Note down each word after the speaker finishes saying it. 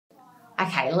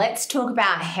Okay, let's talk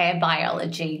about hair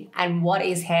biology and what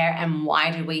is hair and why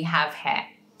do we have hair.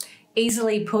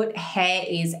 Easily put, hair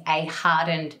is a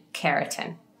hardened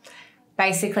keratin.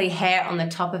 Basically, hair on the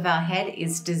top of our head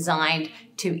is designed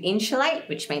to insulate,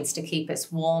 which means to keep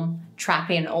us warm, trap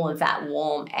in all of that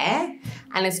warm air,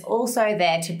 and it's also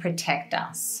there to protect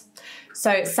us.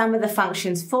 So some of the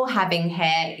functions for having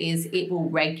hair is it will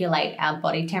regulate our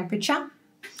body temperature.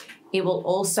 It will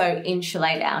also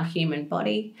insulate our human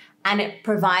body, and it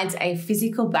provides a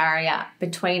physical barrier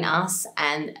between us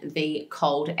and the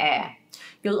cold air.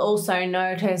 You'll also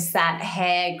notice that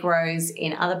hair grows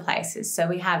in other places. So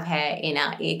we have hair in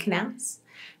our ear canals.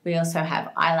 We also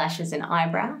have eyelashes and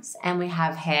eyebrows, and we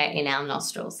have hair in our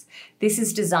nostrils. This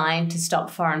is designed to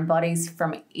stop foreign bodies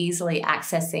from easily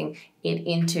accessing it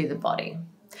into the body.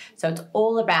 So it's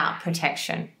all about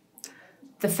protection.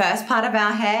 The first part of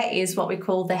our hair is what we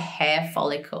call the hair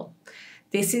follicle.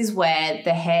 This is where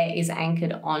the hair is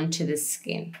anchored onto the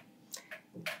skin.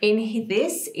 In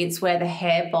this, it's where the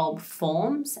hair bulb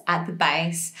forms at the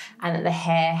base and that the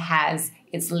hair has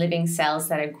its living cells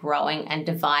that are growing and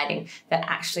dividing that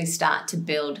actually start to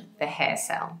build the hair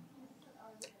cell.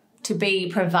 To be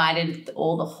provided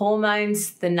all the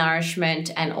hormones, the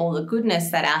nourishment, and all the goodness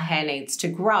that our hair needs to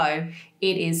grow,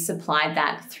 it is supplied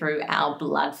that through our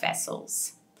blood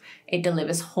vessels. It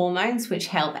delivers hormones which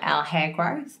help our hair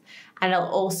growth, and it'll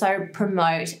also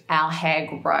promote our hair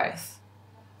growth.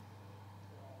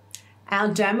 Our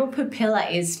dermal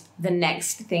papilla is the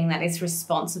next thing that is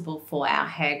responsible for our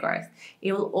hair growth.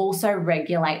 It will also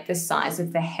regulate the size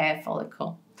of the hair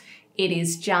follicle. It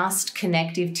is just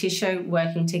connective tissue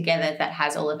working together that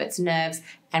has all of its nerves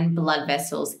and blood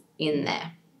vessels in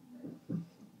there.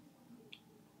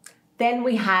 Then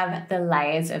we have the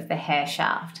layers of the hair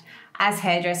shaft. As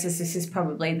hairdressers, this is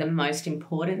probably the most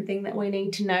important thing that we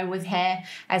need to know with hair,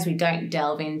 as we don't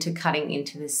delve into cutting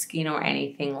into the skin or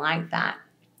anything like that.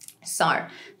 So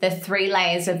the 3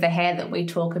 layers of the hair that we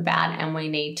talk about and we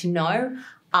need to know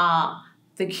are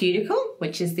the cuticle,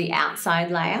 which is the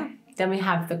outside layer. Then we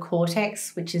have the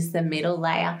cortex, which is the middle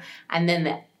layer. And then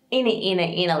the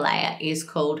inner layer is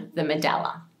called the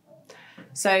medulla.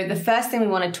 So the first thing we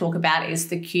want to talk about is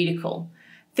the cuticle.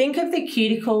 Think of the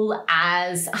cuticle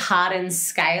as hardened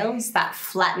scales that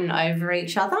flatten over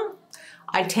each other.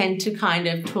 I tend to kind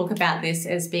of talk about this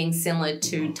as being similar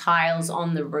to tiles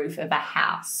on the roof of a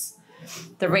house.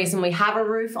 The reason we have a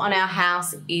roof on our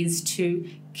house is to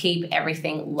keep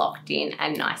everything locked in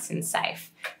and nice and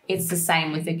safe. It's the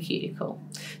same with the cuticle.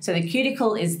 So the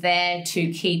cuticle is there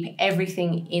to keep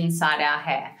everything inside our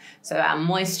hair. So our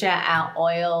moisture, our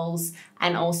oils,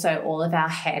 and also all of our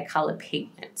hair color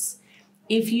pigments.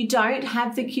 If you don't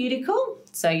have the cuticle,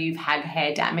 so you've had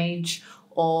hair damage,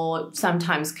 or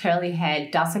sometimes curly hair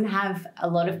doesn't have a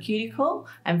lot of cuticle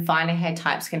and finer hair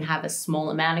types can have a small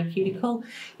amount of cuticle,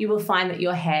 you will find that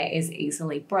your hair is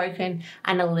easily broken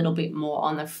and a little bit more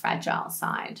on the fragile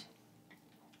side.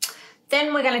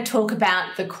 Then we're going to talk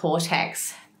about the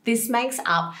cortex. This makes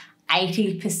up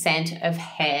 80% of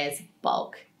hair's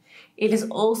bulk. It is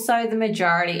also the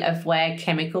majority of where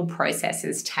chemical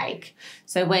processes take.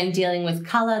 So when dealing with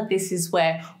colour, this is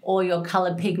where all your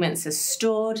colour pigments are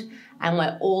stored and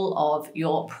where all of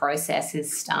your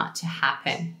processes start to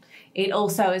happen. It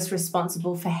also is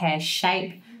responsible for hair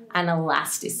shape and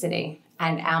elasticity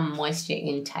and our moisture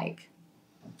intake.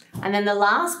 And then the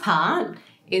last part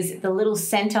is the little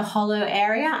centre hollow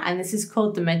area, and this is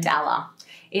called the medulla.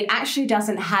 It actually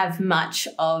doesn't have much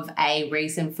of a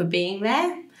reason for being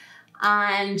there,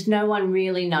 and no one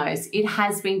really knows. It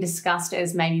has been discussed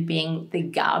as maybe being the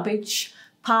garbage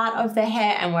part of the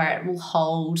hair and where it will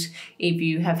hold if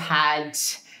you have had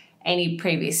any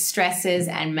previous stresses,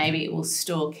 and maybe it will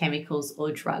store chemicals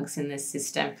or drugs in the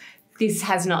system. This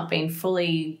has not been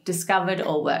fully discovered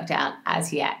or worked out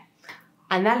as yet.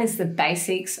 And that is the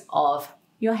basics of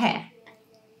your hair.